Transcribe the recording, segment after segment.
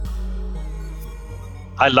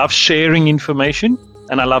I love sharing information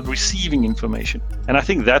and I love receiving information. And I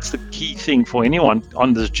think that's the key thing for anyone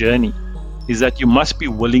on this journey, is that you must be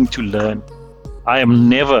willing to learn. I am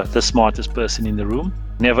never the smartest person in the room,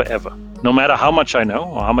 never ever. No matter how much I know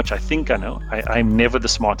or how much I think I know, I'm never the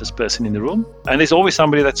smartest person in the room. And there's always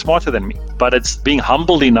somebody that's smarter than me. But it's being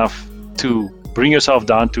humbled enough to bring yourself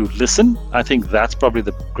down to listen. I think that's probably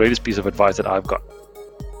the greatest piece of advice that I've got.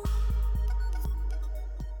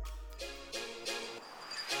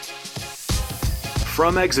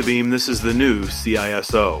 From Exabeam, this is the new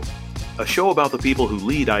CISO, a show about the people who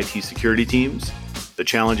lead IT security teams, the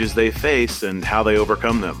challenges they face, and how they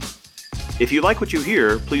overcome them. If you like what you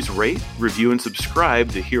hear, please rate, review, and subscribe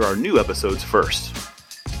to hear our new episodes first.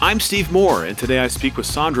 I'm Steve Moore, and today I speak with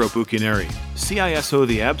Sandro Bucchianeri, CISO of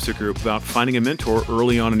the ABSA Group, about finding a mentor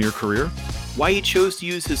early on in your career, why he chose to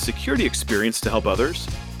use his security experience to help others,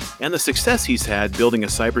 and the success he's had building a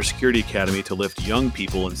cybersecurity academy to lift young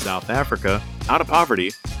people in South Africa out of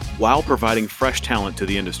poverty while providing fresh talent to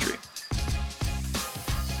the industry.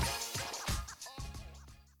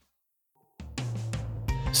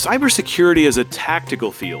 Cybersecurity is a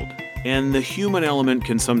tactical field, and the human element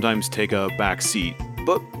can sometimes take a back seat.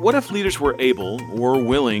 But what if leaders were able or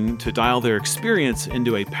willing to dial their experience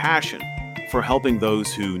into a passion for helping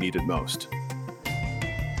those who need it most?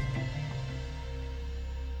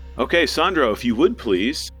 Okay, Sandro, if you would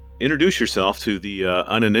please introduce yourself to the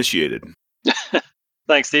uninitiated.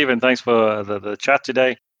 Thanks, Stephen. Thanks for the chat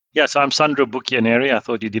today. Yes, I'm Sandro Bucchianeri. I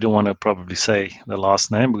thought you didn't want to probably say the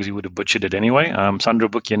last name because you would have butchered it anyway. I'm Sandro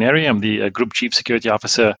Bucchianeri. I'm the Group Chief Security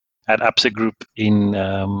Officer at ABSA Group in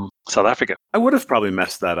South Africa. I would have probably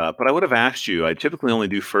messed that up, but I would have asked you. I typically only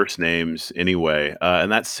do first names anyway,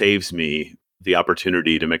 and that saves me the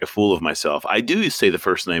opportunity to make a fool of myself. I do say the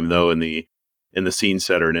first name, though, in the scene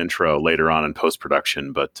setter and intro later on in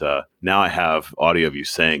post-production, but now I have audio of you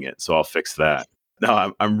saying it, so I'll fix that.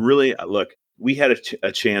 No, I'm really, look, we had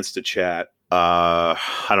a chance to chat, I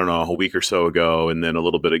don't know, a week or so ago, and then a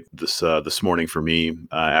little bit of this morning for me,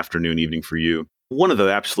 afternoon, evening for you. One of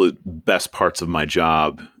the absolute best parts of my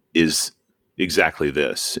job is exactly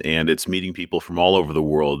this, and it's meeting people from all over the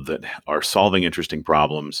world that are solving interesting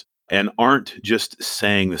problems and aren't just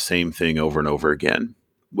saying the same thing over and over again,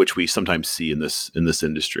 which we sometimes see in this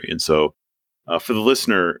industry. And so, for the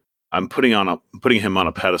listener, I'm putting him on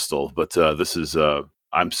a pedestal, but this is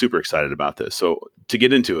I'm super excited about this. So to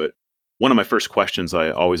get into it, one of my first questions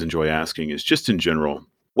I always enjoy asking is just in general,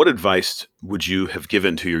 what advice would you have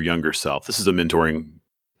given to your younger self? This is a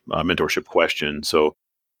mentorship question. So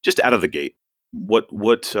just out of the gate, what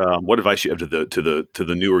advice you have to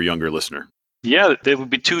the newer, younger listener? Yeah, there would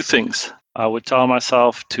be two things. I would tell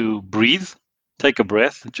myself to breathe, take a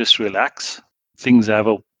breath, just relax. Things have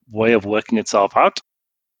a way of working itself out.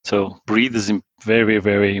 So breathe is very,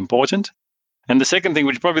 very important. And the second thing,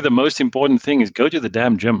 which is probably the most important thing, is go to the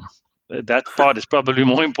damn gym. That part is probably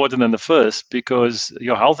more important than the first because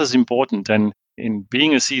your health is important. And in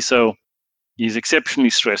being a CISO is exceptionally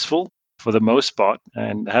stressful for the most part.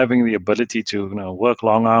 And having the ability to work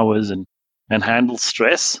long hours and handle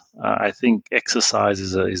stress, I think exercise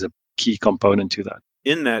is a key component to that.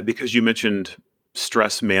 In that, because you mentioned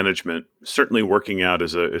stress management, certainly working out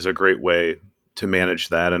is a great way to manage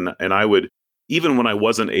that. And I would, even when I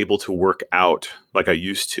wasn't able to work out like I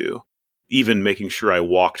used to, even making sure I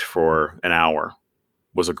walked for an hour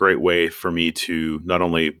was a great way for me to not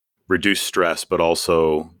only reduce stress, but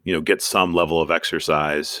also, get some level of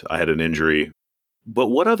exercise. I had an injury. But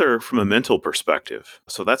what other, from a mental perspective?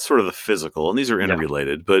 So that's sort of the physical, and these are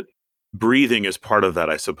interrelated, but breathing is part of that,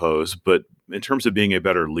 I suppose. But in terms of being a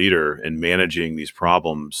better leader and managing these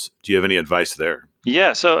problems, do you have any advice there?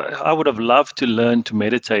 Yeah, so I would have loved to learn to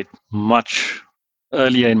meditate much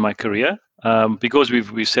earlier in my career because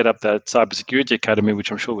we've set up that Cybersecurity Academy,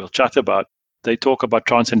 which I'm sure we'll chat about. They talk about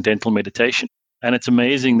transcendental meditation. And it's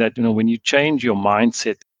amazing that, when you change your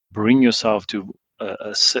mindset, bring yourself to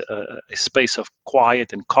a space of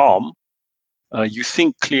quiet and calm, you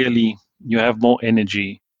think clearly, you have more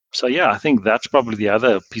energy. So yeah, I think that's probably the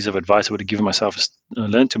other piece of advice I would have given myself is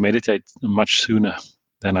learn to meditate much sooner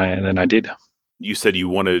than I did. You said you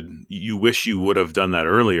wish you would have done that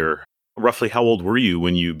earlier. Roughly how old were you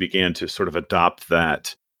when you began to sort of adopt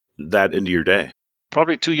that into your day?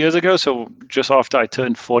 Probably 2 years ago. So just after I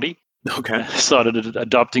turned 40, okay, I started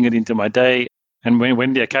adopting it into my day. And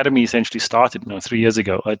when the academy essentially started, 3 years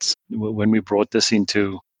ago, it's when we brought this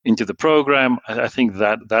into the program. I think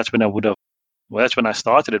that's when that's when I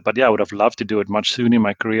started it. But yeah, I would have loved to do it much sooner in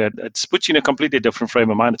my career. It puts you in a completely different frame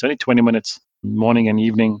of mind. It's only 20 minutes morning and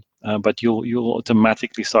evening, but you'll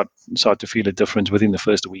automatically start to feel a difference within the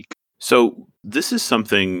first week. So this is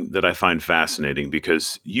something that I find fascinating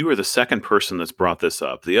because you are the second person that's brought this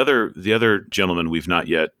up. The other gentleman we've not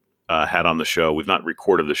yet had on the show. We've not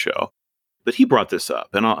recorded the show, but he brought this up,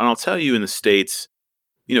 and I'll tell you, in the States,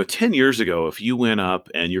 10 years ago, if you went up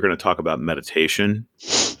and you're going to talk about meditation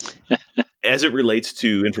as it relates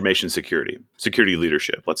to information security, security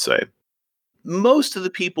leadership, let's say, most of the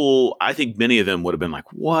people, I think many of them would have been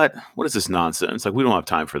like, what is this nonsense? Like, we don't have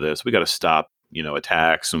time for this. We got to stop,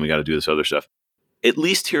 attacks, and we got to do this other stuff. At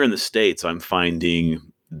least here in the States, I'm finding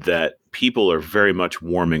that people are very much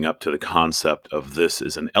warming up to the concept of this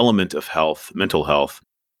as an element of health, mental health.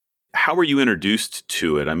 How were you introduced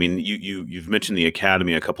to it? I mean, you've mentioned the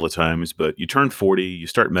academy a couple of times, but you turn 40, you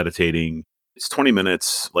start meditating. It's 20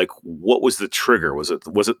 minutes. Like, what was the trigger? Was it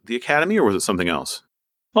the academy, or was it something else?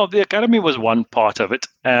 Well, the academy was one part of it.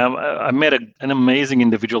 I met an amazing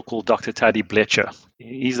individual called Dr. Taddy Blecher.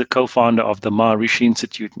 He's the co-founder of the Maharishi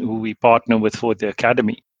Institute, who we partner with for the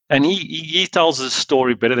academy. And he tells his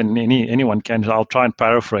story better than anyone can. I'll try and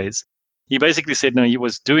paraphrase. He basically said, no, he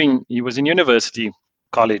was in university,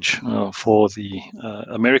 college, for the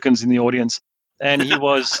Americans in the audience, and he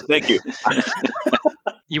was Thank you.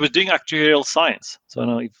 he was doing actuarial science. So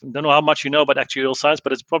I don't know how much you know about actuarial science,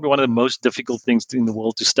 but it's probably one of the most difficult things in the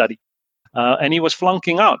world to study. And he was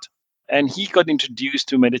flunking out. And he got introduced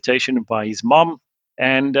to meditation by his mom.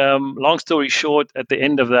 And long story short, at the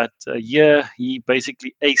end of that year, he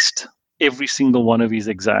basically aced every single one of his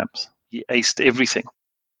exams. He aced everything.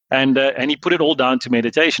 And he put it all down to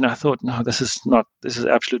meditation. I thought, no, this is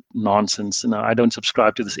absolute nonsense. No, I don't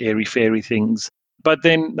subscribe to this airy fairy things. But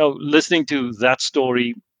then, no, listening to that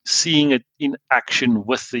story, seeing it in action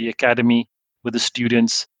with the academy, with the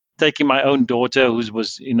students, taking my own daughter, who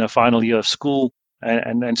was in her final year of school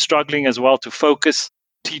and struggling as well to focus,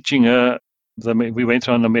 teaching her. We went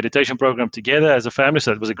on a meditation program together as a family,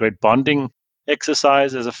 so it was a great bonding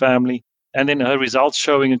exercise as a family. And then her results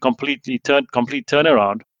showing a complete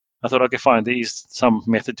turnaround. I thought, okay, fine, there is some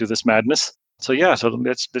method to this madness. So yeah, so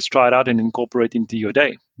let's try it out and incorporate into your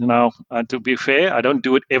day. Now, to be fair, I don't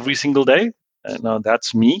do it every single day. No,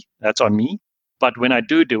 that's me. That's on me. But when I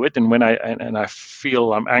do it, and when I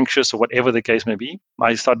feel I'm anxious or whatever the case may be,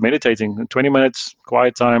 I start meditating. 20 minutes,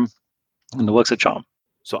 quiet time, and it works a charm.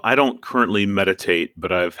 So I don't currently meditate,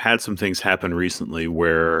 but I've had some things happen recently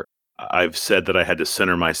where I've said that I had to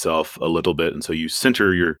center myself a little bit. And so you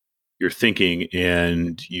center your thinking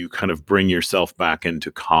and you kind of bring yourself back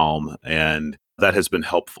into calm. And that has been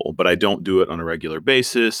helpful. But I don't do it on a regular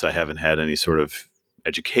basis. I haven't had any sort of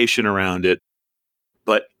education around it.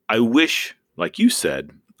 But I wish, like you said,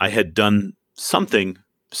 I had done something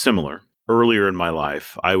similar earlier in my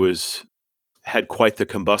life. Had quite the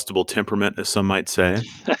combustible temperament, as some might say,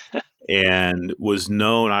 and was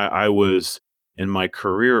known. I was, in my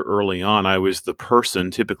career early on, I was the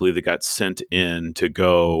person typically that got sent in to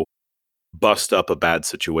go bust up a bad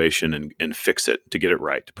situation and fix it, to get it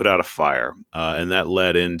right, to put out a fire. And that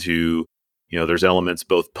led into, there's elements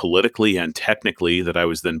both politically and technically that I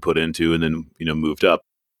was then put into and then, moved up.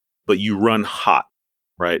 But you run hot,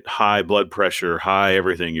 right? High blood pressure, high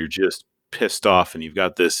everything. You're just pissed off and you've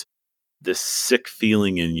got this sick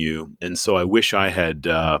feeling in you. And so I wish I had,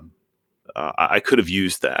 I could have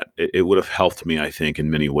used that. It would have helped me, I think, in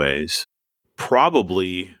many ways.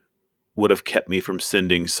 Probably would have kept me from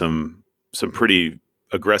sending some pretty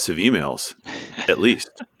aggressive emails, at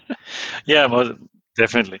least. Yeah, well,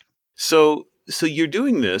 definitely. So you're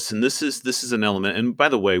doing this, and this is an element. And by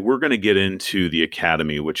the way, we're going to get into the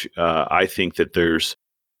academy, which I think that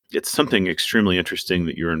it's something extremely interesting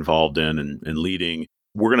that you're involved in and leading.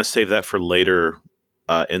 We're going to save that for later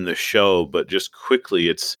in the show, but just quickly,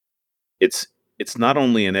 it's not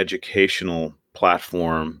only an educational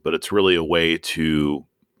platform, but it's really a way to,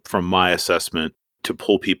 from my assessment, to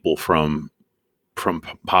pull people from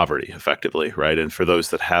poverty effectively, right? And for those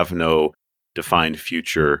that have no defined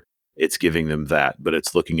future, it's giving them that, but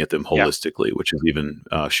it's looking at them Yeah. holistically, which is even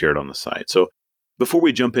shared on the site. So before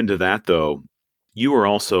we jump into that, though, you are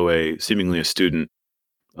also seemingly a student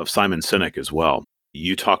of Simon Sinek as well.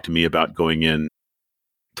 You talked to me about going in,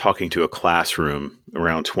 talking to a classroom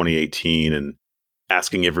around 2018 and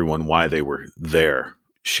asking everyone why they were there.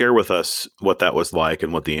 Share with us what that was like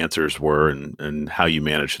and what the answers were and how you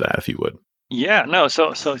managed that, if you would. Yeah, no,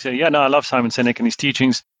 so yeah, no, I love Simon Sinek and his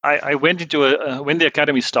teachings. I went into when the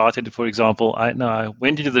academy started, for example, I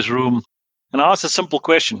went into this room and I asked a simple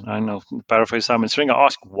question. I know, paraphrase Simon Sinek, I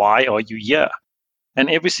asked, why are you here? And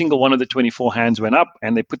every single one of the 24 hands went up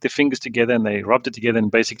and they put their fingers together and they rubbed it together and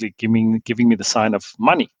basically giving me the sign of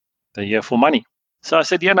money. They're here for money. So I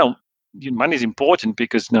said, money is important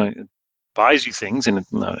because buys you things, and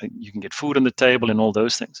you can get food on the table and all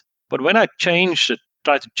those things. But when I changed it,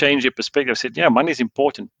 tried to change your perspective, I said, yeah, money is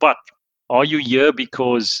important, but are you here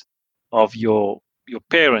because of your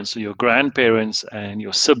parents or your grandparents and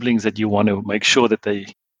your siblings, that you want to make sure that they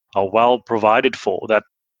are well provided for, that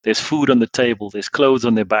there's food on the table, there's clothes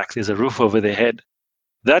on their back, there's a roof over their head?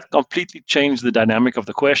 That completely changed the dynamic of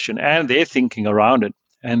the question and their thinking around it.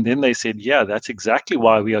 And then they said, yeah, that's exactly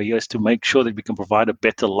why we are here, is to make sure that we can provide a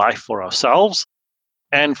better life for ourselves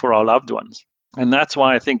and for our loved ones. And that's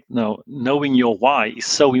why I think, knowing your why is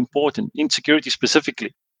so important in security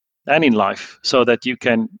specifically, and in life, so that you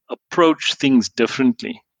can approach things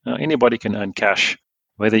differently. Anybody can earn cash,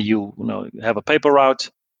 whether you have a paper route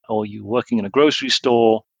or you're working in a grocery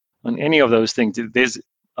store, and any of those things. There's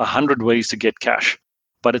 100 ways to get cash,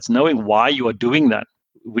 but it's knowing why you are doing that,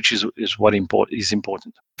 which is what is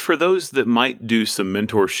important. For those that might do some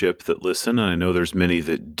mentorship that listen, and I know there's many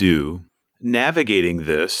that do, navigating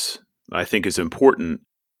this, I think, is important,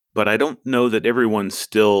 but I don't know that everyone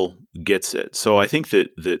still gets it. So I think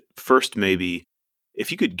that first, maybe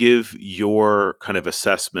if you could give your kind of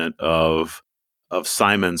assessment of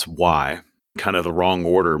Simon's why, kind of the wrong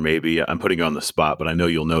order, maybe. I'm putting you on the spot, but I know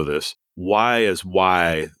you'll know this. Why is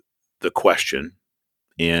why the question?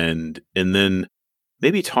 And then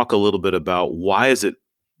maybe talk a little bit about why is it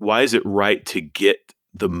right to get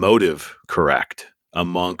the motive correct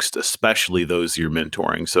amongst especially those you're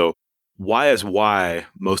mentoring. So why is why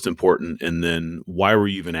most important, and then why were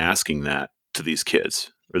you even asking that to these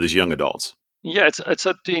kids or these young adults? Yeah, it's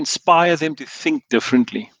to inspire them to think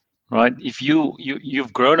differently, right? If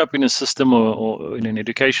you've grown up in a system, or in an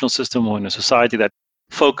educational system, or in a society that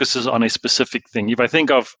focuses on a specific thing. If I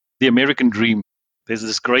think of the American dream, there's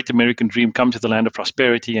this great American dream: come to the land of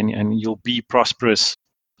prosperity, and you'll be prosperous,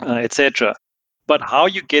 etc. But how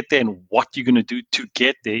you get there and what you're going to do to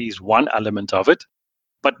get there is one element of it.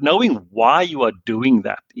 But knowing why you are doing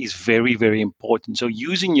that is very, very important. So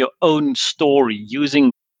using your own story,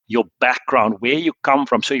 using your background, where you come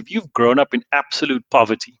from. So if you've grown up in absolute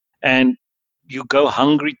poverty and you go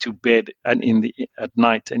hungry to bed and at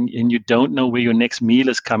night, and you don't know where your next meal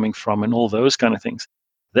is coming from, and all those kind of things,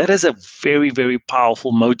 that is a very, very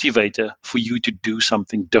powerful motivator for you to do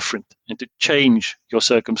something different and to change your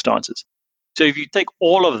circumstances. So if you take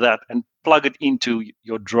all of that and plug it into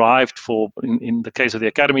your drive for, in the case of the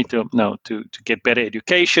academy, to get better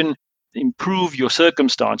education, improve your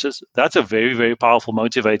circumstances, that's a very, very powerful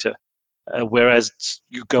motivator. Whereas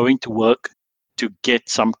you going to work to get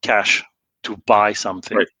some cash to buy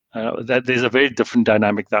something, Right. that there's a very different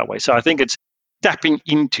dynamic that way. So I think it's tapping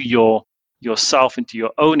into yourself, into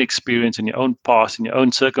your own experience and your own past and your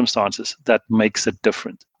own circumstances, that makes it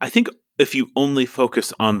different. I think if you only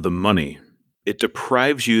focus on the money, it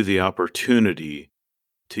deprives you the opportunity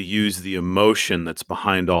to use the emotion that's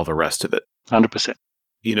behind all the rest of it. 100%.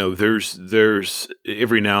 There's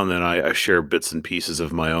every now and then I share bits and pieces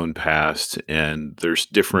of my own past, and there's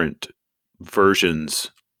different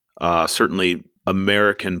versions. Certainly,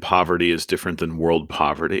 American poverty is different than world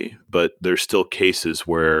poverty, but there's still cases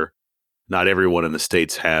where not everyone in the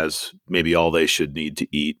States has maybe all they should need to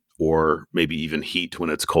eat, or maybe even heat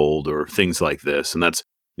when it's cold, or things like this. And that's,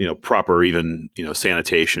 proper, even,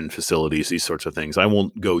 sanitation facilities, these sorts of things. I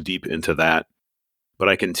won't go deep into that, but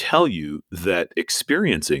I can tell you that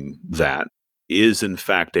experiencing that is, in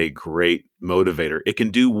fact, a great motivator. It can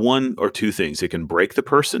do one or two things. It can break the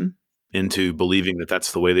person into believing that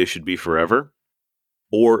that's the way they should be forever,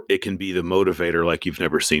 or it can be the motivator like you've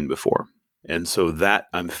never seen before. And so that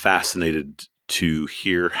I'm fascinated to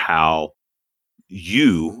hear how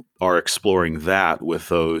you are exploring that with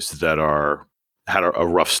those that had a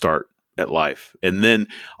rough start at life. And then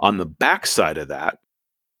on the backside of that,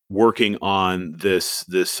 working on this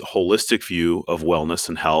holistic view of wellness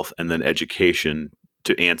and health, and then education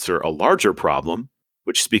to answer a larger problem,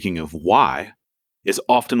 which, speaking of why, is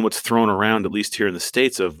often what's thrown around, at least here in the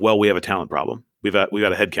States, of, well, we have a talent problem. We got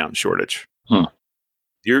a headcount shortage. Hmm.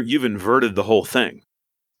 You've inverted the whole thing,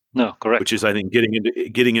 No, which correct. is, I think,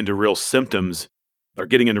 getting into real symptoms, or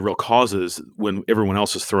getting into real causes when everyone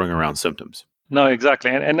else is throwing around symptoms. No,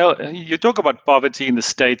 exactly. And no, you talk about poverty in the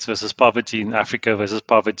States versus poverty in Africa versus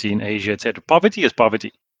poverty in Asia, etc. Poverty is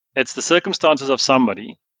poverty. It's the circumstances of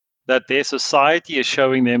somebody that their society is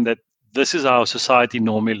showing them that this is how society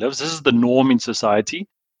normally lives. This is the norm in society.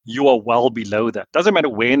 You are well below that. Doesn't matter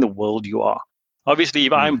where in the world you are. Obviously,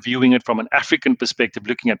 if I'm Mm. viewing it from an African perspective,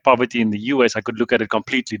 looking at poverty in the US, I could look at it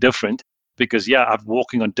completely different, because, yeah, I'm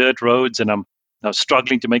walking on dirt roads and I'm now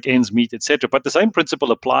struggling to make ends meet, etc. But the same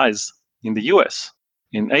principle applies in the US.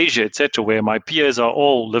 in Asia, etc., where my peers are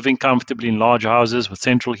all living comfortably in large houses with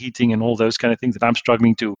central heating and all those kind of things, that I'm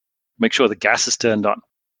struggling to make sure the gas is turned on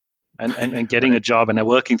and getting a Right. job and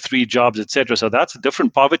working 3 jobs, etc. So that's a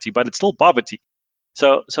different poverty, but it's still poverty.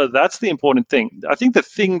 So that's the important thing. I think the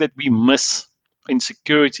thing that we miss in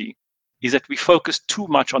security is that we focus too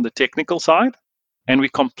much on the technical side and we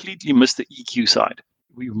completely miss the EQ side.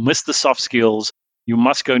 We miss the soft skills. You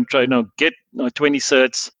must go and try, get 20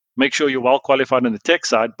 certs, make sure you're well qualified on the tech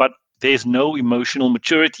side, but there's no emotional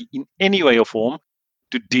maturity in any way or form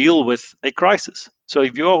to deal with a crisis. So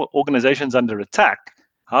if your organization's under attack,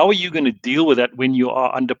 how are you going to deal with that when you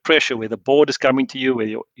are under pressure, where the board is coming to you, where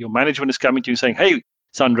your management is coming to you saying, hey,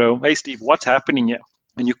 Sandro, hey, Steve, what's happening here?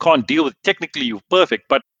 And you can't deal with it. Technically, you're perfect,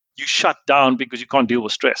 but you shut down because you can't deal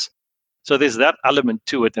with stress. So there's that element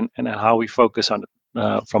to it, and how we focus on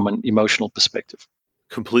it from an emotional perspective.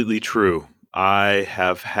 Completely true. I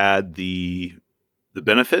have had the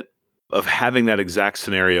benefit of having that exact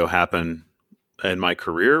scenario happen in my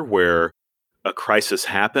career where a crisis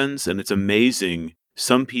happens, and it's amazing.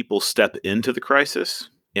 Some people step into the crisis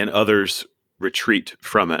and others retreat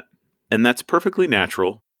from it. And that's perfectly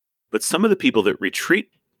natural. But some of the people that retreat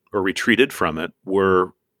or retreated from it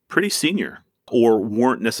were pretty senior or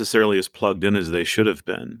weren't necessarily as plugged in as they should have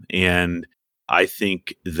been. And I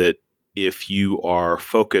think that if you are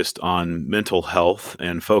focused on mental health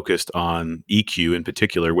and focused on EQ in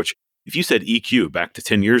particular, which if you said EQ back to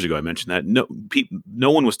 10 years ago, I mentioned that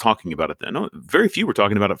no one was talking about it then. No, very few were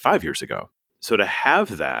talking about it 5 years ago. So to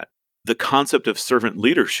have that, the concept of servant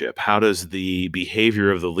leadership, how does the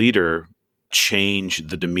behavior of the leader change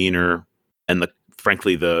the demeanor and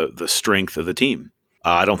frankly the strength of the team?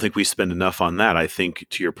 I don't think we spend enough on that. I think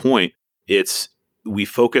to your point, we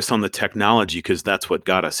focus on the technology because that's what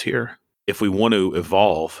got us here. If we want to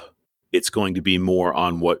evolve, it's going to be more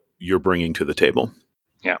on what you're bringing to the table.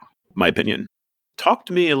 Yeah. My opinion. Talk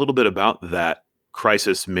to me a little bit about that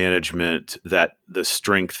crisis management, that the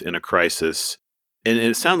strength in a crisis. And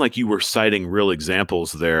it sounded like you were citing real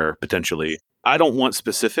examples there potentially. I don't want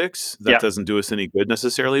specifics. That Yeah. doesn't do us any good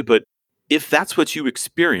necessarily. But if that's what you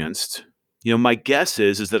experienced, my guess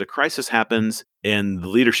is that a crisis happens and the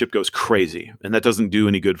leadership goes crazy, and that doesn't do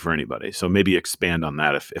any good for anybody. So maybe expand on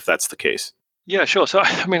that if that's the case. Yeah, sure. So,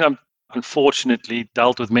 I mean, I'm unfortunately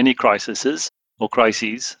dealt with many crises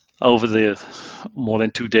over the more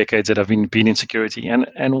than 2 decades that I've been in security. And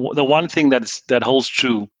the one thing that holds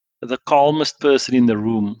true, the calmest person in the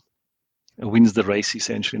room wins the race,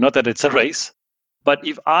 essentially. Not that it's a race, but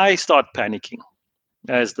if I start panicking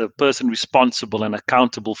as the person responsible and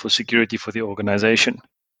accountable for security for the organization,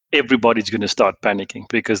 everybody's going to start panicking,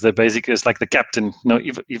 because they're basically, it's like the captain.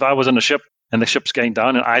 If I was on a ship and the ship's going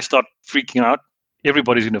down and I start freaking out,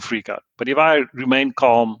 everybody's going to freak out. But if I remain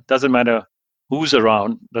calm, doesn't matter who's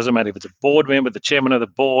around, doesn't matter if it's a board member, the chairman of the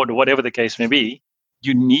board, or whatever the case may be,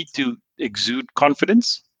 you need to exude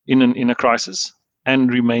confidence in a crisis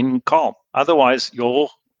and remain calm. Otherwise,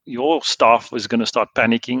 your staff is going to start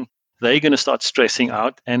panicking. They're going to start stressing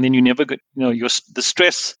out, and then you never get, the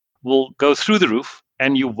stress will go through the roof,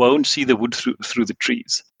 and you won't see the wood through the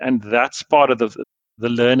trees. And that's part of the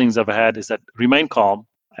learnings I've had, is that remain calm,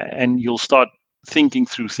 and you'll start thinking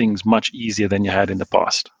through things much easier than you had in the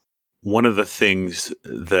past. One of the things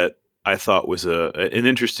that I thought was an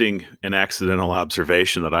interesting and accidental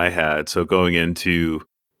observation that I had. So going into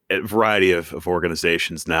a variety of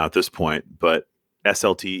organizations now at this point, but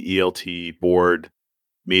SLT, ELT, board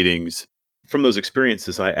meetings. From those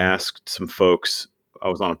experiences, I asked some folks. I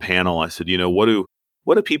was on a panel. I said, what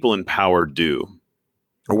do people in power do,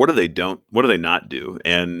 or what do they don't? What do they not do?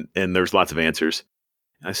 And there's lots of answers.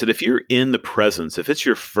 And I said, if you're in the presence, if it's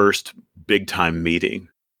your first big time meeting,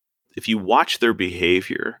 if you watch their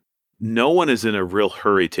behavior, no one is in a real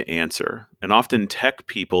hurry to answer. And often tech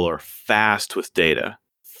people are fast with data,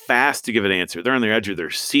 fast to give an answer. They're on the edge of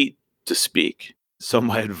their seat to speak. So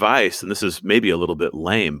my advice, and this is maybe a little bit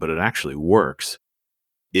lame, but it actually works,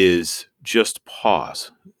 is just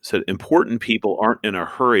pause. So important people aren't in a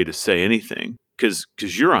hurry to say anything because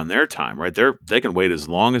you're on their time, right? They can wait as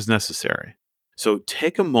long as necessary. So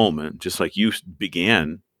take a moment, just like you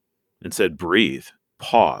began and said, breathe,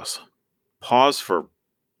 pause for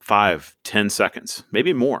 5, 10 seconds,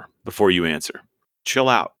 maybe more before you answer. Chill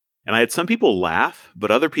out. And I had some people laugh,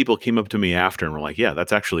 but other people came up to me after and were like, yeah,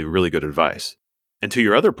 that's actually really good advice. And to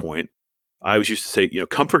your other point, I always used to say,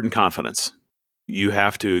 comfort and confidence. You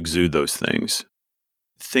have to exude those things.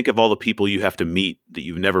 Think of all the people you have to meet that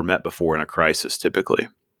you've never met before in a crisis, typically.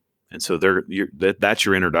 And so that's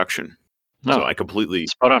your introduction. So No, I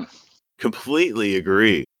spot on. completely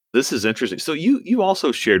agree. This is interesting. So you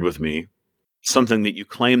also shared with me something that you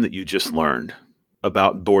claim that you just learned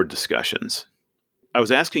about board discussions. I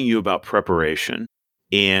was asking you about preparation,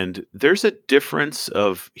 and there's a difference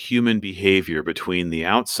of human behavior between the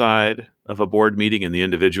outside of a board meeting and the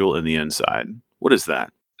individual and the inside. What is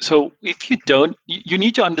that? So if you don't, you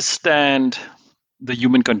need to understand the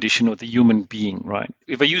human condition or the human being, right?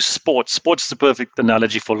 If I use sports is the perfect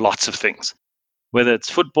analogy for lots of things. Whether it's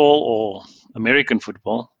football or American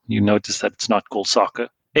football, you notice that it's not called soccer.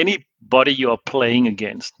 Anybody you are playing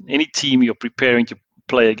against, any team you're preparing to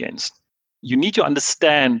play against, you need to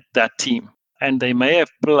understand that team. And they may have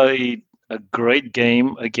played a great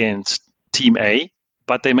game against Team A,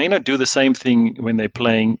 but they may not do the same thing when they're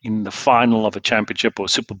playing in the final of a championship or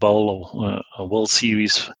Super Bowl or a World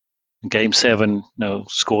Series, Game 7, no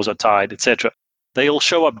scores are tied, etc. They'll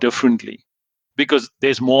show up differently because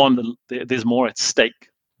there's more at stake.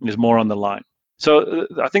 There's more on the line. So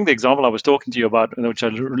I think the example I was talking to you about, which I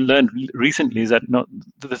learned recently, is that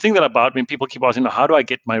the thing that about when people keep asking, how do I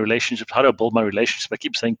get my relationships? How do I build my relationships? I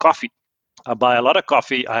keep saying coffee. I buy a lot of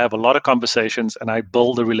coffee. I have a lot of conversations, and I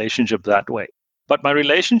build a relationship that way. But my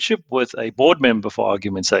relationship with a board member, for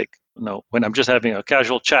argument's sake, when I'm just having a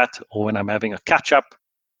casual chat or when I'm having a catch up,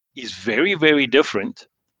 is very, very different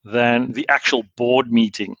than the actual board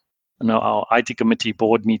meeting, our IT committee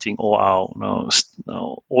board meeting or our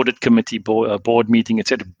audit committee board meeting,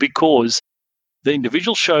 etc. Because the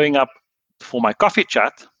individual showing up for my coffee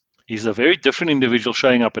chat is a very different individual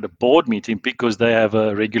showing up at a board meeting because they have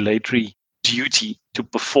a regulatory duty to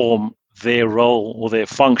perform their role or their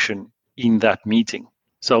function in that meeting.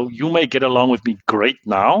 So you may get along with me great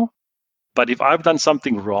now, but if I've done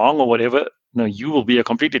something wrong or whatever, you will be a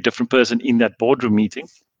completely different person in that boardroom meeting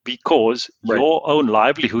because Right. your own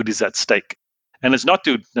livelihood is at stake. And it's not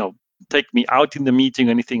to take me out in the meeting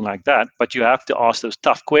or anything like that, but you have to ask those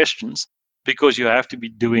tough questions because you have to be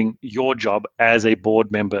doing your job as a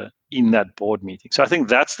board member in that board meeting. So I think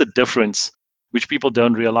that's the difference, which people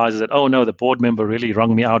don't realize, is that, oh no, the board member really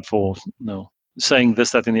wrung me out for saying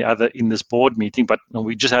this, that, and the other in this board meeting, but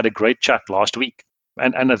we just had a great chat last week.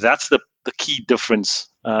 And that's the key difference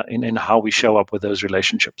in how we show up with those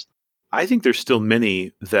relationships. I think there's still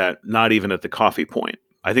many that not even at the coffee point.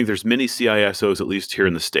 I think there's many CISOs, at least here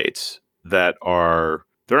in the States, that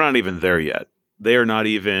they're not even there yet. They are not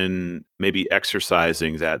even maybe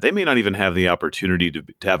exercising that. They may not even have the opportunity to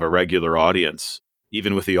have a regular audience,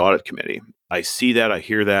 even with the audit committee. I see that, I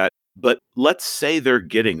hear that. But let's say they're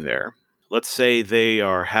getting there. Let's say they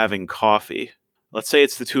are having coffee. Let's say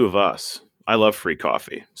it's the two of us. I love free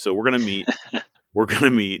coffee. So we're going to meet. We're going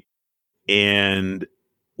to meet and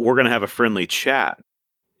we're going to have a friendly chat.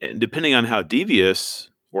 And depending on how devious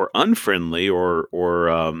or unfriendly or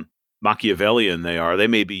Machiavellian they are, they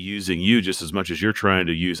may be using you just as much as you're trying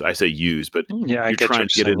to use. I say use, but Yeah, I you're get trying what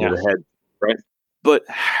to you're get saying. into Yeah. the head, right? But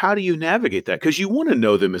how do you navigate that? Because you want to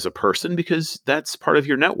know them as a person because that's part of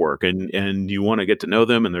your network, and you want to get to know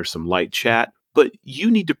them, and there's some light chat. But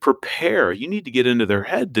you need to prepare. You need to get into their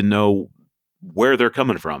head to know where they're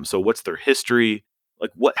coming from. So what's their history?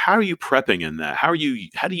 Like how are you prepping in that? How do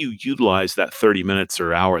you utilize that 30 minutes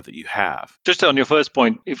or hour that you have? Just on your first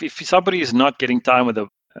point, if somebody is not getting time with a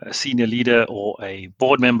senior leader or a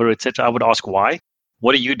board member, etc., I would ask why.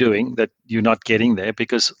 What are you doing that you're not getting there?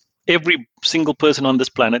 Because every single person on this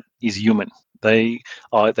planet is human. They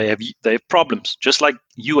have problems, just like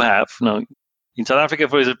you have. In South Africa,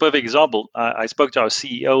 for a perfect example, I spoke to our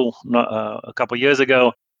CEO a couple of years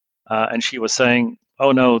ago, and she was saying,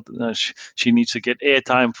 "Oh no, she needs to get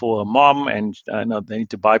airtime for her mom, and no, they need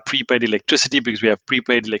to buy prepaid electricity because we have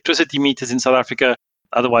prepaid electricity meters in South Africa.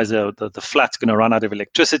 Otherwise, the flat's going to run out of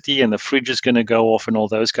electricity, and the fridge is going to go off, and all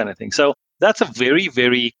those kind of things." So that's a very,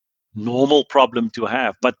 very normal problem to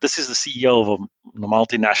have. But this is the CEO of a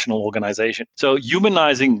multinational organization, so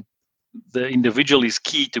humanizing the individual is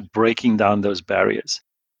key to breaking down those barriers.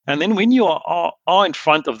 And then when you are in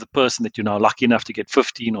front of the person that you're now lucky enough to get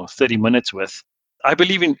 15 or 30 minutes with, I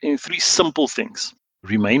believe in three simple things: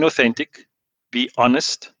 remain authentic, be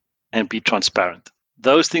honest, and be transparent.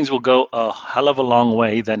 Those things will go a hell of a long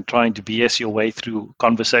way than trying to BS your way through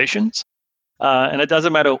conversations. And it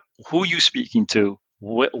doesn't matter who you're speaking to,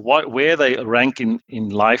 where they rank in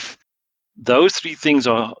life. Those three things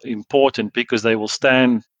are important because they will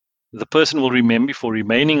stand, the person will remember you for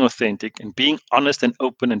remaining authentic and being honest and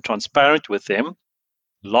open and transparent with them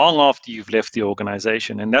long after you've left the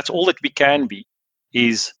organization. And that's all that we can be,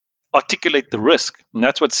 is articulate the risk. And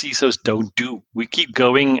that's what CISOs don't do. We keep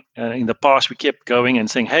going. In the past, we kept going and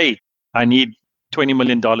saying, hey, I need $20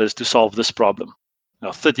 million to solve this problem,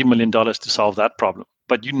 or $30 million to solve that problem.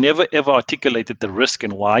 But you never, ever articulated the risk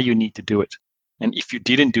and why you need to do it. And if you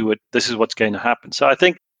didn't do it, this is what's going to happen. So I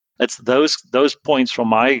think it's those points from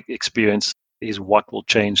my experience is what will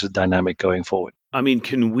change the dynamic going forward. I mean,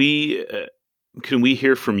 can we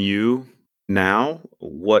hear from you now?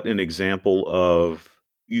 What an example of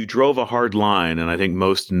you drove a hard line, and I think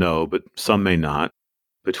most know, but some may not,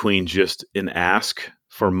 between just an ask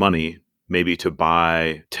for money, maybe to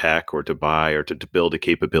buy tech or to buy or to build a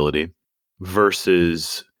capability,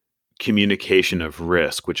 versus communication of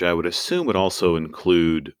risk, which I would assume would also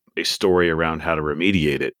include a story around how to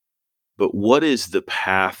remediate it. But what is the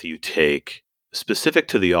path you take specific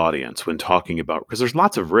to the audience when talking about, because there's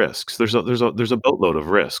lots of risks. There's a boatload of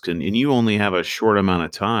risks, and you only have a short amount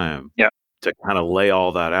of time Yeah. to kind of lay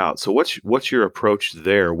all that out. So what's your approach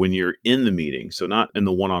there when you're in the meeting? So not in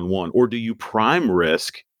the one-on-one, or do you prime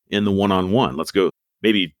risk in the one-on-one? Let's go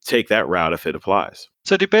maybe take that route if it applies.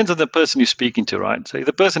 So it depends on the person you're speaking to, right? So if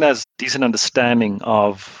the person has decent understanding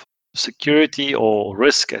of security or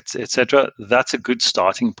risk, etc., that's a good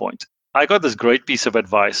starting point. I got this great piece of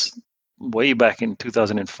advice way back in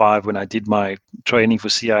 2005 when I did my training for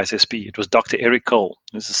CISSP. It was Dr. Eric Cole.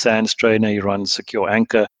 He's a SANS trainer. He runs Secure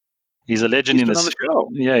Anchor. He's a legend He's in been on this. the show.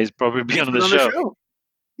 Yeah, he's probably been He's on been the on the show. show.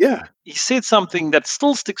 Yeah. He said something that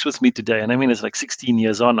still sticks with me today. And I mean, it's like 16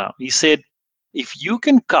 years on now. He said, if you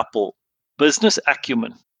can couple business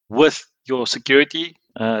acumen with your security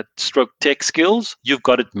stroke tech skills, you've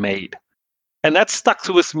got it made. And that's stuck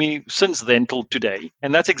with me since then till today.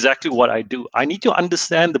 And that's exactly what I do. I need to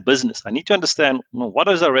understand the business. I need to understand what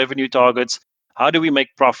is our revenue targets? How do we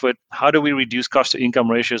make profit? How do we reduce cost to income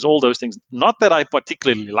ratios? All those things. Not that I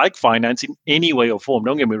particularly like finance in any way or form,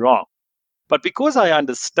 don't get me wrong. But because I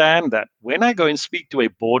understand that when I go and speak to a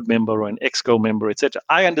board member or an exco member, etc.,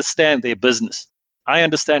 I understand their business. I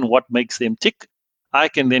understand what makes them tick. I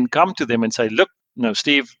can then come to them and say, look, no,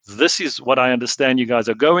 Steve, this is what I understand you guys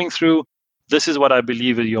are going through. This is what I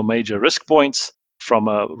believe are your major risk points from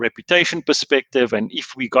a reputation perspective. And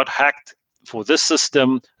if we got hacked for this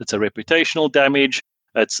system, it's a reputational damage,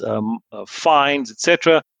 it's fines,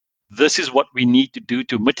 etc. This is what we need to do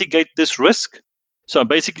to mitigate this risk. So I'm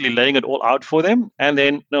basically laying it all out for them. And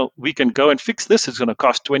then, no, we can go and fix this. It's going to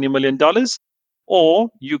cost $20 million. Or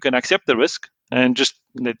you can accept the risk and just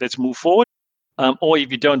let's move forward. Or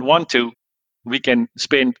if you don't want to, we can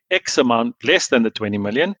spend X amount less than the 20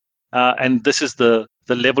 million. And this is the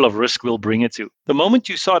level of risk we'll bring it to. The moment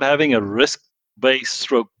you start having a risk-based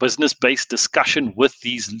stroke business-based discussion with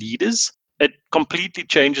these leaders, it completely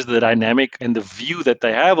changes the dynamic and the view that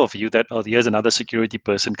they have of you that, oh, here's another security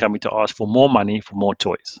person coming to ask for more money, for more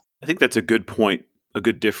toys. I think that's a good point, a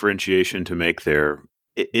good differentiation to make there.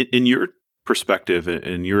 In your perspective,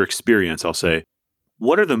 in your experience, I'll say,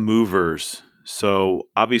 what are the movers? So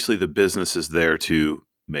obviously the business is there to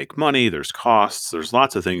make money, there's costs, there's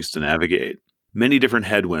lots of things to navigate, many different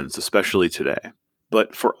headwinds, especially today.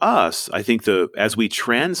 But for us, I think as we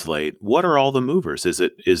translate, what are all the movers? Is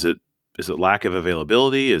it lack of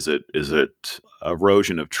availability? Is it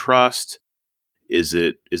erosion of trust? Is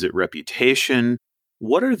it reputation?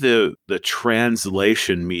 What are the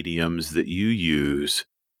translation mediums that you use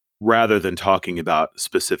rather than talking about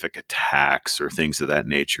specific attacks or things of that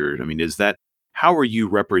nature? I mean, how are you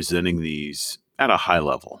representing these at a high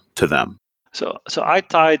level to them? So I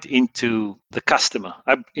tied into the customer.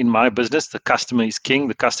 In my business, the customer is king.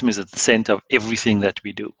 The customer is at the center of everything that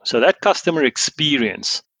we do. So that customer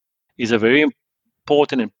experience is a very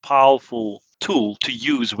important and powerful tool to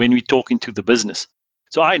use when we're talking to the business.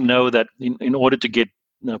 So I know that in order to get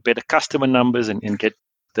better customer numbers and get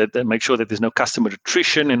that make sure that there's no customer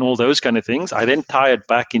attrition and all those kind of things, I then tie it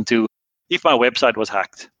back into if my website was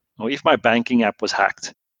hacked or if my banking app was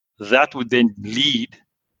hacked, that would then lead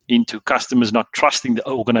into customers not trusting the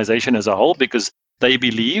organization as a whole because they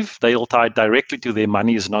believe they'll tie directly to their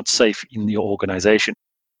money is not safe in the organization.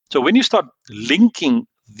 So when you start linking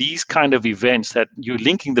these kind of events that you're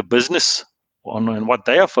linking the business on what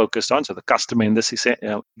they are focused on, so the customer in this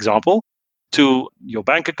example, to your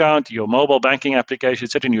bank account, your mobile banking application,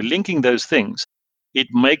 etc., and you're linking those things, it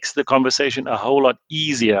makes the conversation a whole lot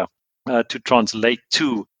easier to translate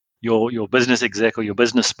to your business exec or your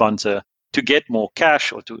business sponsor to get more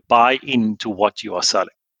cash or to buy into what you are selling.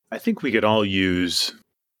 I think we could all use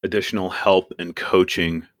additional help and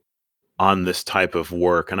coaching on this type of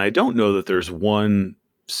work. And I don't know that there's one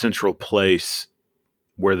central place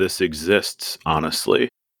where this exists, honestly,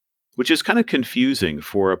 which is kind of confusing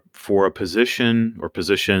for a position or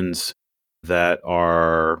positions that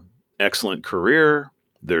are excellent career.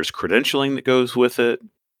 There's credentialing that goes with it.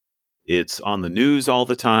 It's on the news all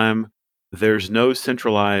the time. There's no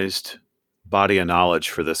centralized body of knowledge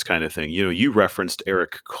for this kind of thing. You referenced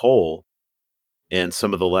Eric Cole. and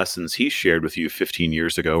some of the lessons he shared with you 15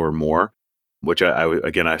 years ago or more, which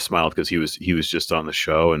I smiled because he was just on the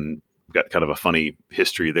show and got kind of a funny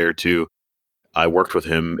history there too. I worked with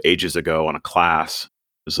him ages ago on a class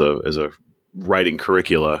as a writing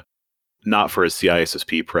curricula, not for a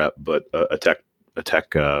CISSP prep, but a tech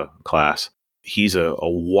class. He's a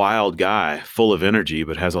wild guy, full of energy,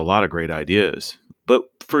 but has a lot of great ideas. But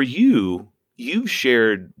for you, you've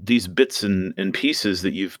shared these bits and pieces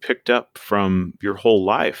that you've picked up from your whole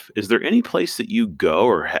life. Is there any place that you go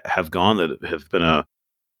or have gone that have been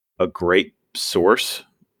a great source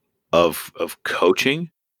of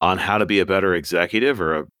coaching on how to be a better executive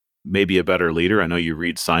or maybe a better leader? I know you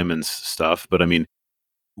read Simon's stuff, but I mean,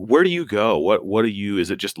 where do you go? What do you?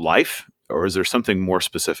 Is it just life, or is there something more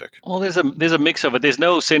specific? Well, there's a mix of it. There's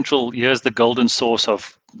no central, here's the golden source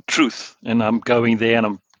of truth, and I'm going there and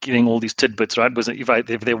I'm getting all these tidbits, right? Because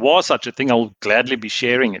if there was such a thing, I would gladly be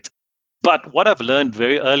sharing it. But what I've learned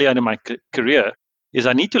very early on in my career is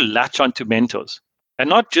I need to latch onto mentors, and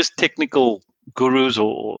not just technical gurus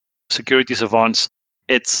or security savants.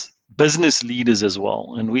 It's business leaders as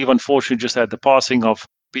well. And we've unfortunately just had the passing of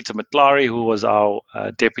Peter McClary, who was our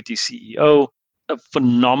deputy CEO, a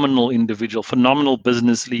phenomenal individual, phenomenal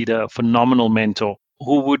business leader, phenomenal mentor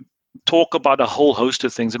who would talk about a whole host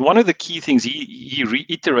of things. And one of the key things he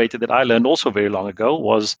reiterated that I learned also very long ago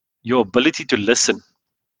was your ability to listen.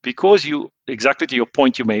 Because you, exactly to your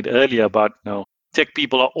point you made earlier about, tech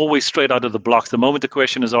people are always straight out of the blocks. The moment the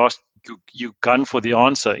question is asked, you gun for the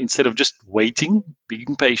answer instead of just waiting,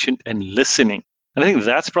 being patient, and listening. And I think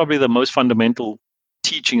that's probably the most fundamental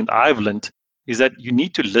teaching that I've learned, is that you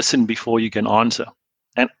need to listen before you can answer,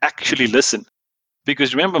 and actually listen.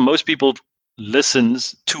 Because remember, most people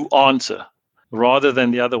listens to answer rather than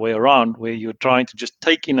the other way around, where you're trying to just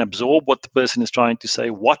take in, absorb what the person is trying to say,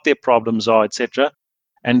 what their problems are, etc.,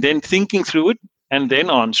 and then thinking through it and then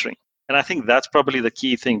answering. And I think that's probably the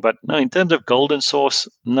key thing. But no, in terms of golden source,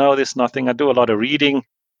 no, there's nothing. I do a lot of reading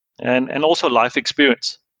and also life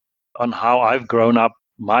experience on how I've grown up,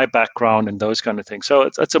 my background, and those kind of things. So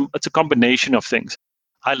it's a combination of things.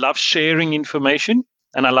 I love sharing information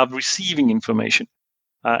and I love receiving information.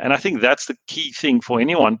 And I think that's the key thing for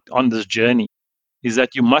anyone on this journey, is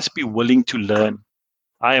that you must be willing to learn.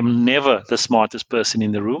 I am never the smartest person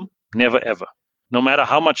in the room, never ever. No matter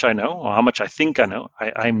how much I know or how much I think I know,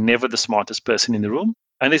 I'm never the smartest person in the room.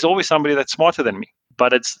 And there's always somebody that's smarter than me.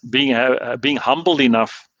 But it's being humbled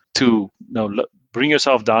enough to bring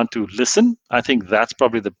yourself down to listen. I think that's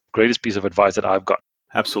probably the greatest piece of advice that I've got.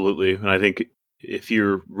 Absolutely. And I think if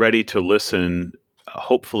you're ready to listen,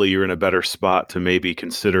 hopefully you're in a better spot to maybe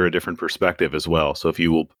consider a different perspective as well. So if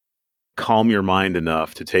you will calm your mind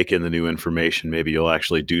enough to take in the new information, maybe you'll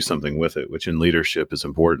actually do something with it, which in leadership is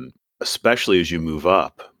important, especially as you move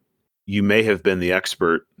up. You may have been the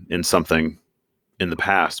expert in something in the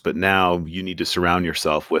past, but now you need to surround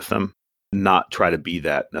yourself with them, not try to be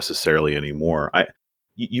that necessarily anymore.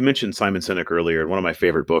 You mentioned Simon Sinek earlier, and one of my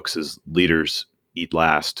favorite books is Leaders Eat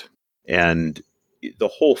Last. And the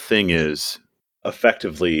whole thing is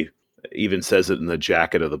effectively, even says it in the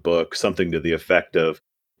jacket of the book, something to the effect of,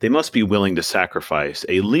 they must be willing to sacrifice.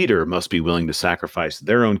 A leader must be willing to sacrifice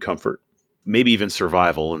their own comfort, maybe even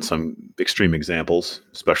survival in some extreme examples,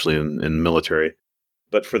 especially in military,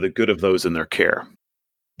 but for the good of those in their care.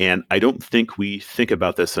 And I don't think we think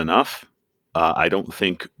about this enough. I don't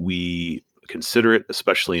think we consider it,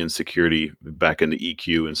 especially in security, back into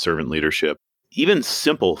EQ and servant leadership. Even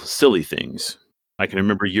simple, silly things. I can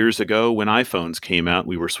remember years ago when iPhones came out,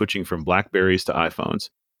 we were switching from Blackberries to iPhones.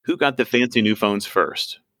 Who got the fancy new phones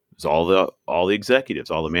first? It was all the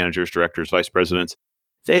executives, all the managers, directors, vice presidents.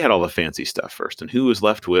 They had all the fancy stuff first. And who was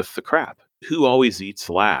left with the crap? Who always eats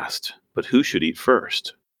last, but who should eat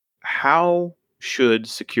first? How should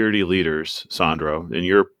security leaders, Sandro,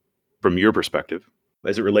 from your perspective,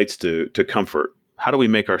 as it relates to comfort, how do we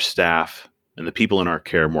make our staff and the people in our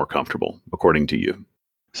care more comfortable, according to you?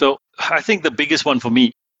 So I think the biggest one for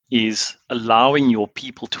me is allowing your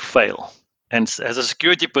people to fail. And as a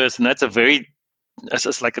security person,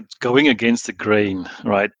 it's like going against the grain,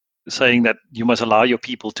 right? Saying that you must allow your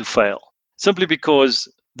people to fail. Simply because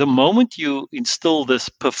the moment you instill this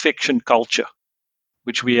perfection culture,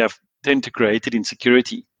 which we have tend to create it in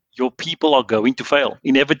security, your people are going to fail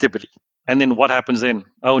inevitably. And then what happens then?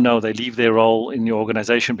 Oh no, they leave their role in your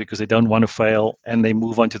organization because they don't want to fail and they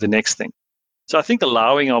move on to the next thing. So I think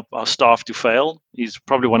allowing our staff to fail is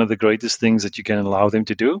probably one of the greatest things that you can allow them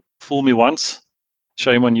to do. Fool me once,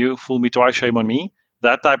 shame on you. Fool me twice, shame on me.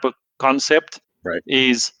 That type of concept Right.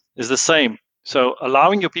 is the same. So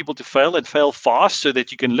allowing your people to fail and fail fast so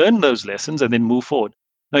that you can learn those lessons and then move forward.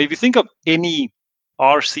 Now, if you think of any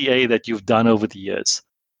RCA that you've done over the years,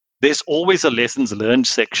 there's always a lessons learned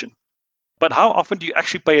section. But how often do you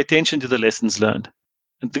actually pay attention to the lessons learned?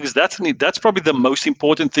 And because that's probably the most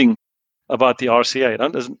important thing about the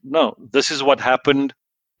RCA. No, this is what happened.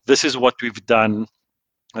 This is what we've done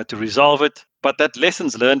to resolve it. But that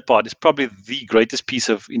lessons learned part is probably the greatest piece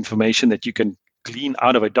of information that you can glean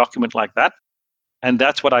out of a document like that. And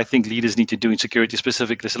that's what I think leaders need to do in security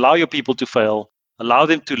specifically, is allow your people to fail, allow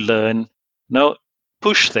them to learn. No,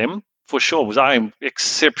 push them for sure, because I'm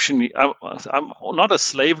not a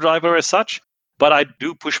slave driver as such, but I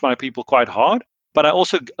do push my people quite hard. But I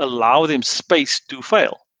also allow them space to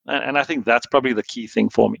fail. And I think that's probably the key thing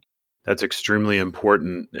for me. That's extremely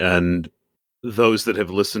important. And those that have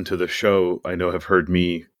listened to the show, I know, have heard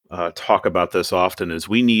me talk about this often, is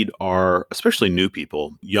we need our, especially new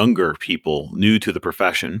people, younger people, new to the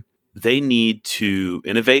profession, they need to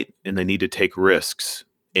innovate and they need to take risks.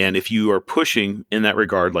 And if you are pushing in that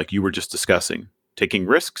regard, like you were just discussing, taking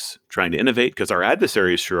risks, trying to innovate, because our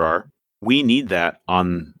adversaries sure are, we need that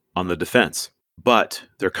on the defense. But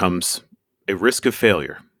there comes a risk of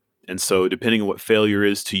failure. And so depending on what failure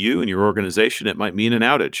is to you and your organization, it might mean an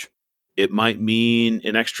outage. It might mean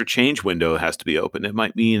an extra change window has to be open. It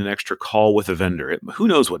might mean an extra call with a vendor. Who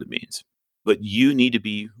knows what it means? But you need to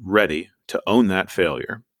be ready to own that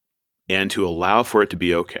failure and to allow for it to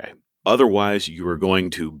be okay. Otherwise, you are going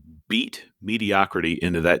to beat mediocrity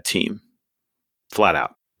into that team flat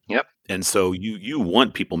out. Yep. And so you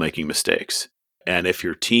want people making mistakes. And if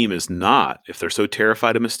your team is not, if they're so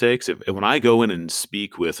terrified of mistakes, when I go in and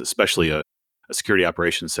speak with especially a security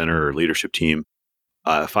operations center or leadership team,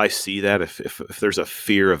 if I see that, if there's a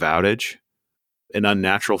fear of outage, an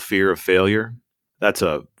unnatural fear of failure, that's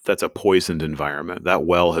a poisoned environment. That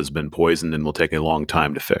well has been poisoned and will take a long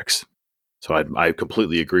time to fix. So I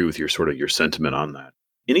completely agree with your sentiment on that.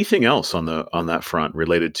 Anything else on that front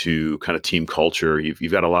related to kind of team culture?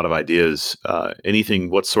 You've got a lot of ideas. Anything?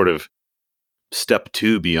 What's sort of step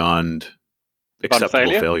 2 beyond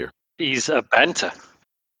acceptable failure? Is a banter.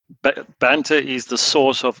 Banter is the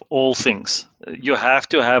source of all things. You have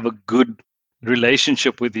to have a good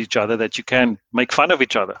relationship with each other that you can make fun of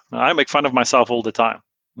each other. I make fun of myself all the time,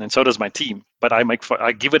 and so does my team. But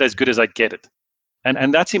I give it as good as I get it,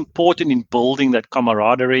 and that's important in building that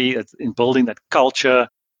camaraderie, in building that culture,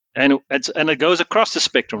 and it goes across the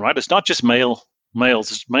spectrum, right? It's not just males,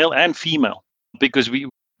 it's male and female, because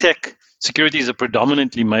tech security is a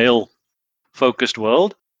predominantly male focused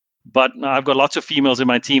world. But I've got lots of females in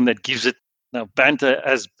my team that gives it banter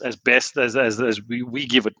as best as we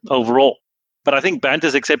give it overall. But I think banter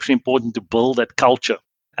is exceptionally important to build that culture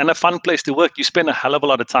and a fun place to work. You spend a hell of a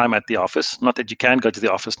lot of time at the office. Not that you can go to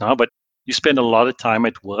the office now, but you spend a lot of time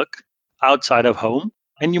at work outside of home,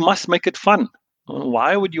 and you must make it fun.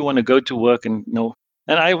 Why would you want to go to work and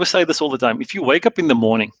And I always say this all the time. If you wake up in the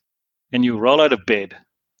morning and you roll out of bed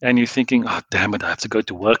and you're thinking, "Oh, damn it, I have to go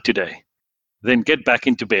to work today," then get back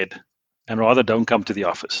into bed and rather don't come to the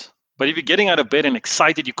office. But if you're getting out of bed and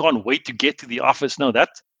excited, you can't wait to get to the office, no, that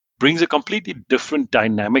brings a completely different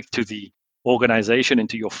dynamic to the organization and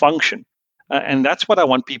to your function. And that's what I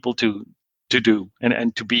want people to do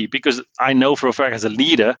and to be, because I know for a fact as a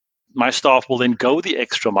leader, my staff will then go the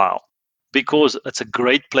extra mile because it's a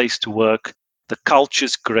great place to work. The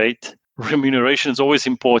culture's great. Remuneration is always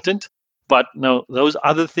important. But no, those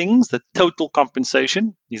other things, the total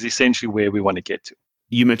compensation is essentially where we want to get to.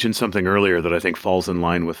 You mentioned something earlier that I think falls in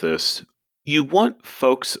line with this. You want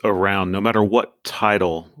folks around, no matter what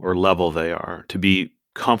title or level they are, to be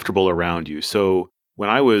comfortable around you. So when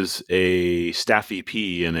I was a staff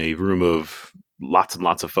VP in a room of lots and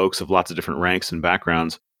lots of folks of lots of different ranks and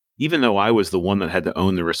backgrounds, even though I was the one that had to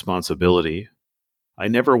own the responsibility, I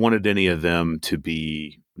never wanted any of them to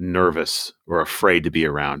be nervous or afraid to be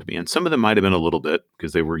around me. And some of them might have been a little bit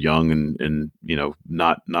because they were young and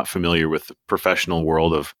not familiar with the professional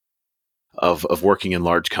world of working in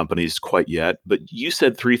large companies quite yet. But you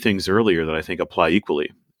said 3 things earlier that I think apply equally.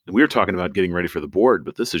 And we were talking about getting ready for the board,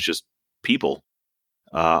 but this is just people.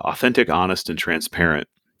 Authentic, honest, and transparent.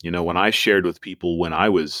 When I shared with people when I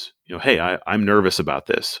was, hey, I'm nervous about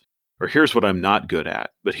this, or here's what I'm not good at,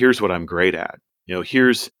 but here's what I'm great at.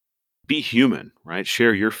 Be human, right?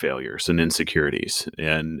 Share your failures and insecurities,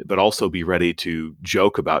 but also be ready to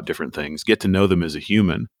joke about different things, get to know them as a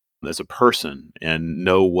human, as a person, and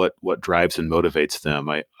know what drives and motivates them.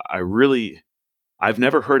 I've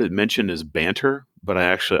never heard it mentioned as banter, but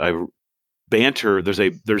banter,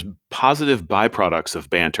 there's positive byproducts of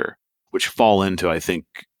banter, which fall into, I think,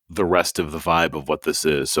 the rest of the vibe of what this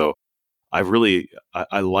is. So I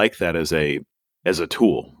like that as a as a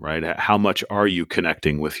tool, right? How much are you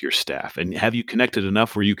connecting with your staff, and have you connected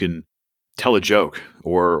enough where you can tell a joke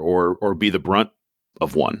or be the brunt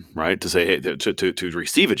of one, right? To say, hey, to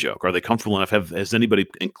receive a joke, are they comfortable enough? Has anybody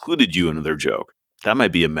included you in their joke? That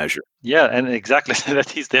might be a measure. Yeah, and exactly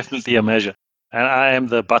that is definitely a measure. And I am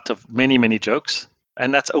the butt of many, many jokes,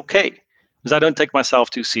 and that's okay because I don't take myself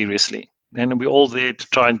too seriously. And we're all there to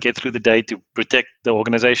try and get through the day to protect the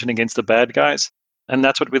organization against the bad guys, and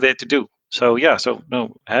that's what we're there to do. So yeah, so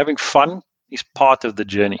no, having fun is part of the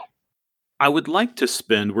journey. I would like to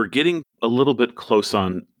spend, we're getting a little bit close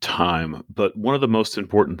on time, but one of the most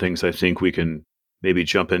important things I think we can maybe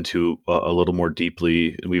jump into a little more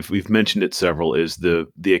deeply, and we've mentioned it several, is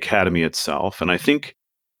the academy itself. And I think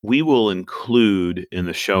we will include in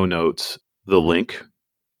the show notes the link.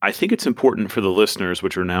 I think it's important for the listeners,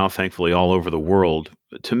 which are now thankfully all over the world,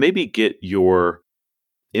 to maybe get your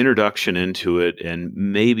introduction into it and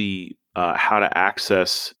maybe how to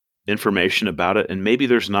access information about it. And maybe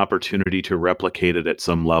there's an opportunity to replicate it at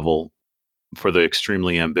some level for the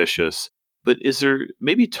extremely ambitious. But is there,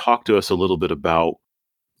 maybe talk to us a little bit about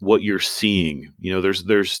what you're seeing? You know,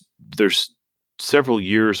 there's several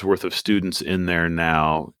years worth of students in there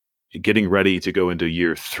now getting ready to go into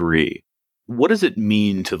year 3. What does it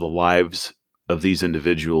mean to the lives of these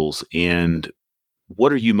individuals, and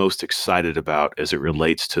what are you most excited about as it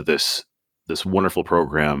relates to this wonderful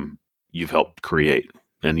program you've helped create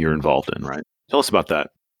and you're involved in, right? Tell us about that.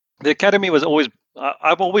 The academy was always,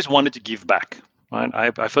 I've always wanted to give back. Right?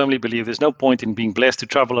 I firmly believe there's no point in being blessed to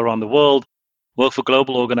travel around the world, work for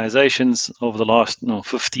global organizations over the last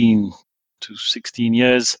 15 to 16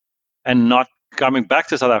 years, and not coming back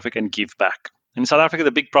to South Africa and give back. In South Africa,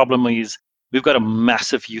 the big problem is we've got a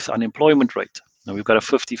massive youth unemployment rate. Now, we've got a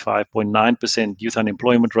 55.9% youth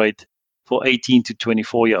unemployment rate for 18 to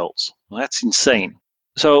 24-year-olds. Well, that's insane.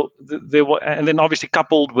 So there were, and then obviously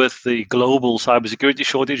coupled with the global cybersecurity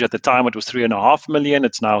shortage, at the time it was 3.5 million.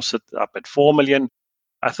 It's now sit up at 4 million.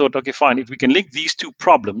 I thought, okay, fine. If we can link these two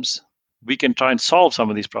problems, we can try and solve some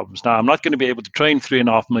of these problems. Now, I'm not going to be able to train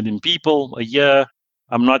 3.5 million people a year.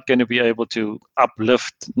 I'm not going to be able to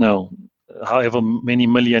uplift, however many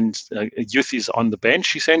millions youth is on the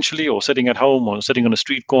bench essentially, or sitting at home, or sitting on a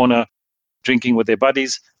street corner drinking with their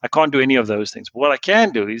buddies. I can't do any of those things. But what I can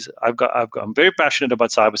do is I'm very passionate about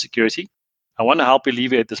cybersecurity. I want to help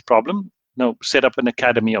alleviate this problem. Set up an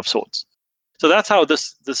academy of sorts. So that's how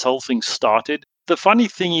this whole thing started. The funny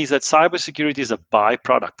thing is that cybersecurity is a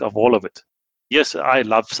byproduct of all of it. Yes, I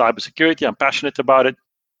love cybersecurity. I'm passionate about it.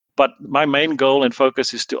 But my main goal and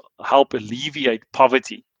focus is to help alleviate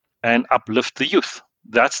poverty and uplift the youth.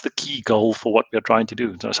 That's the key goal for what we're trying to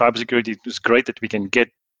do. So cybersecurity is great that we can get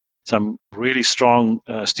some really strong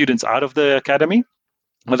students out of the academy.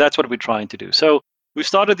 But that's what we're trying to do. So we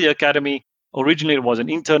started the academy. Originally, it was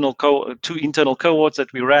two internal cohorts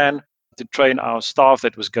that we ran to train our staff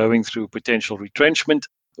that was going through potential retrenchment.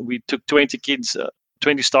 We took 20 kids,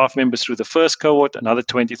 20 staff members through the first cohort, another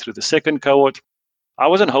 20 through the second cohort. I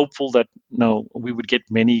wasn't hopeful that we would get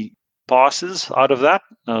many passes out of that.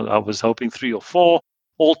 I was hoping 3 or 4.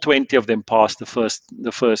 All 20 of them passed the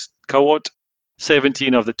first cohort.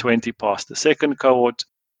 17 of the 20 passed the second cohort.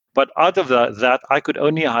 But out of that, I could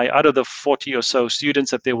only hire, out of the 40 or so students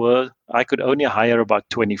that there were, I could only hire about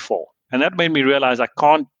 24. And that made me realize I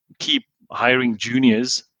can't keep hiring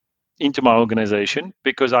juniors into my organization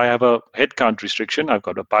because I have a headcount restriction. I've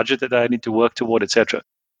got a budget that I need to work toward, etc.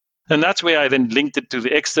 And that's where I then linked it to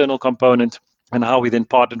the external component and how we then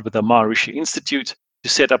partnered with the Maharishi Institute to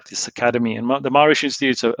set up this academy. And the Maharishi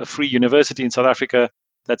Institute is a free university in South Africa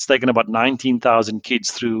that's taken about 19,000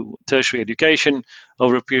 kids through tertiary education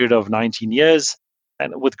over a period of 19 years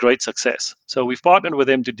and with great success. So we've partnered with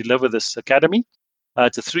them to deliver this academy.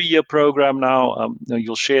 It's a 3-year program now.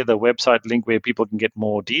 You'll share the website link where people can get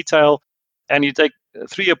more detail. And you take a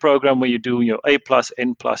 3-year program where you do your A plus,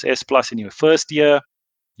 N plus, S plus in your first year.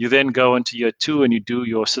 You then go into year 2 and you do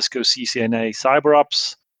your Cisco CCNA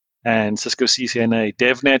CyberOps and Cisco CCNA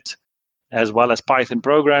DevNet, as well as Python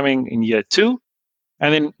programming in year 2.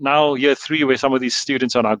 And then now year 3, where some of these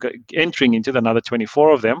students are now entering into another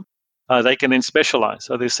 24 of them, they can then specialize.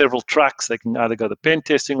 So there's several tracks. They can either go the pen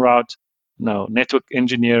testing route, network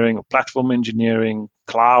engineering or platform engineering,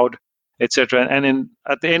 cloud, etc. And then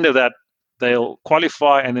at the end of that, they'll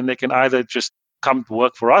qualify, and then they can either just come to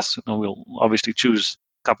work for us, and we'll obviously choose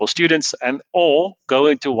a couple of students, and or go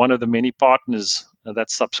into one of the many partners that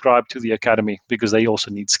subscribe to the academy because they also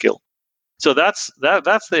need skill. So that's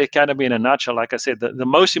the academy in a nutshell. Like I said, the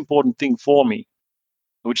most important thing for me,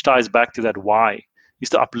 which ties back to that why, is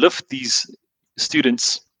to uplift these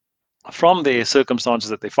students from their circumstances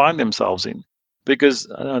that they find themselves in because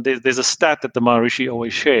there's a stat that the Maharishi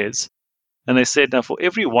always shares. And they said, now for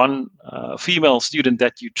every one female student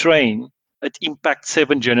that you train, it impacts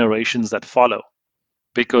 7 generations that follow,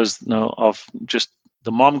 because of just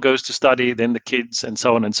the mom goes to study, then the kids, and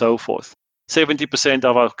so on and so forth. 70%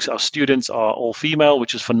 of our students are all female,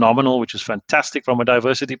 which is phenomenal, which is fantastic from a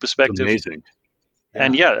diversity It's perspective. amazing.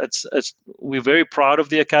 And yeah, it's we're very proud of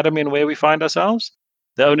the academy and where we find ourselves.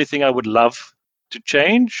 The only thing I would love to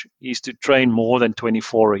change is to train more than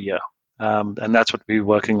 24 a year, and that's what we're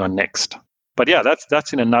working on next. But yeah,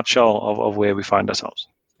 that's in a nutshell of where we find ourselves.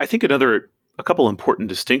 I think a couple important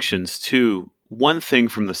distinctions too. One thing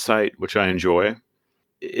from the site, which I enjoy,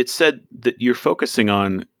 it said that you're focusing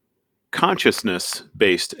on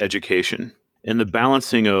consciousness-based education and the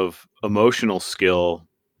balancing of emotional skill,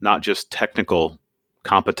 not just technical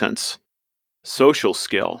competence, social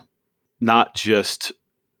skill, not just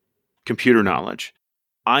computer knowledge.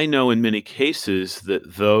 I know in many cases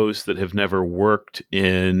that those that have never worked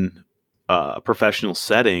in a professional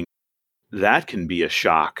setting, that can be a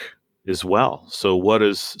shock as well. So what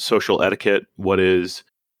is social etiquette?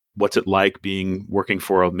 What's it like working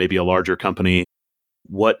for maybe a larger company?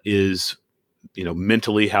 What is,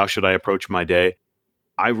 mentally, how should I approach my day?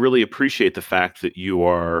 I really appreciate the fact that you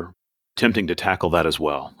are attempting to tackle that as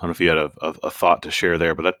well. I don't know if you had a thought to share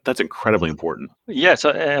there, but that's incredibly important. Yeah,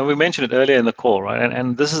 so we mentioned it earlier in the call, right?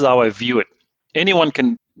 And this is how I view it. Anyone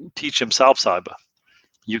can teach himself cyber.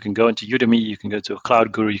 You can go into Udemy, you can go to a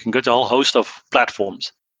cloud guru, you can go to a whole host of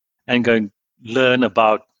platforms and go and learn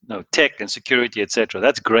about tech and security, etc.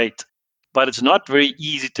 That's great. But it's not very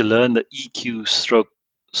easy to learn the EQ stroke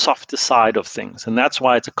softer side of things. And that's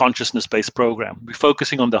why it's a consciousness-based program. We're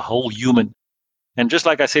focusing on the whole human. And just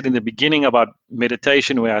like I said in the beginning about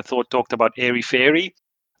meditation, where I talked about airy fairy,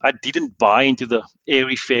 I didn't buy into the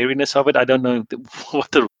airy fairiness of it. I don't know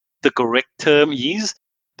what the correct term is,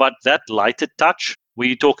 but that lighted touch, where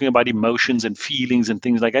you're talking about emotions and feelings and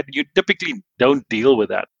things like that, you typically don't deal with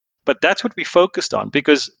that. But that's what we focused on,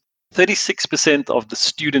 because 36% of the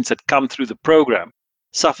students that come through the program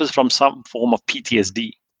suffers from some form of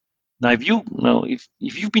PTSD. Now, if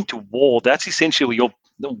you've been to war, that's essentially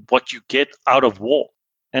what you get out of war.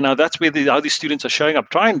 And now that's where how these students are showing up.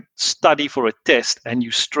 Try and study for a test and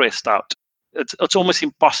you're stressed out. It's almost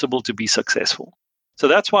impossible to be successful. So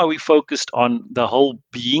that's why we focused on the whole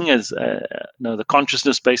being as the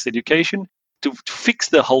consciousness-based education to fix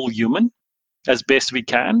the whole human as best we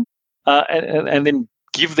can, and then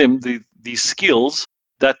give them these skills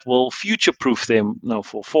that will future-proof them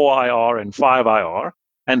for 4IR and 5IR.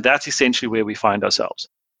 And that's essentially where we find ourselves.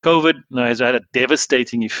 COVID has had a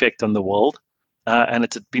devastating effect on the world, and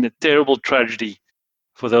it's been a terrible tragedy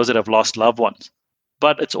for those that have lost loved ones.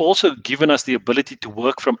 But it's also given us the ability to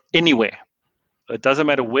work from anywhere. It doesn't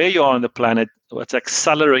matter where you are on the planet. It's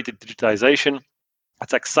accelerated digitization.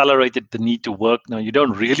 It's accelerated the need to work. Now, you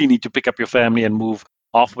don't really need to pick up your family and move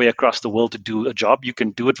halfway across the world to do a job. You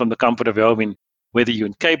can do it from the comfort of your home, whether you're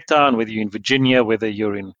in Cape Town, whether you're in Virginia, whether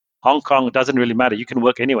you're in Hong Kong. It doesn't really matter. You can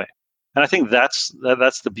work anywhere. And I think that's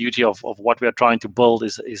the beauty of what we are trying to build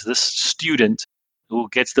is this student who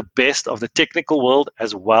gets the best of the technical world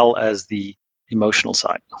as well as the emotional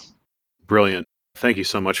side. Brilliant. Thank you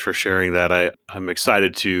so much for sharing that. I'm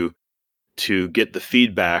excited to get the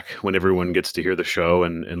feedback when everyone gets to hear the show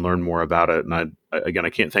and learn more about it. And I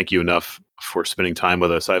can't thank you enough for spending time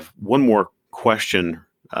with us. I have one more question.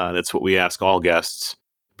 That's what we ask all guests.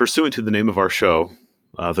 Pursuant to the name of our show,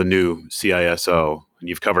 the new CISO, and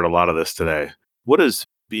you've covered a lot of this today. What does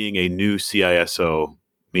being a new CISO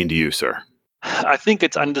mean to you, sir? I think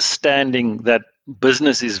it's understanding that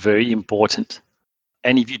business is very important.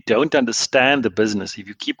 And if you don't understand the business, if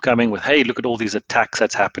you keep coming with, hey, look at all these attacks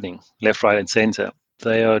that's happening left, right, and center,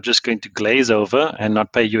 they are just going to glaze over and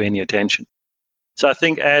not pay you any attention. So I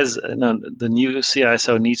think as the new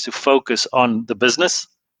CISO needs to focus on the business,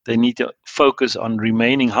 they need to focus on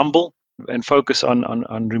remaining humble and focus on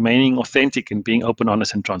remaining authentic and being open,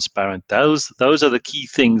 honest, and transparent. Those are the key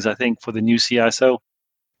things, I think, for the new CISO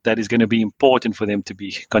that is going to be important for them to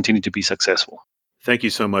continue to be successful. Thank you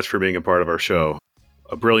so much for being a part of our show.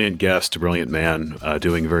 A brilliant guest, a brilliant man,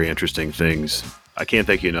 doing very interesting things. I can't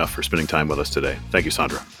thank you enough for spending time with us today. Thank you,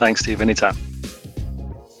 Sandra. Thanks, Steve. Anytime.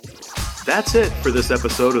 That's it for this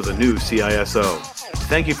episode of the new CISO.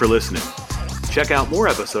 Thank you for listening. Check out more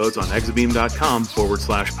episodes on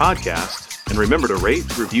exabeam.com/podcast. And remember to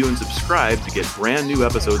rate, review, and subscribe to get brand new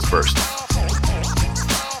episodes first.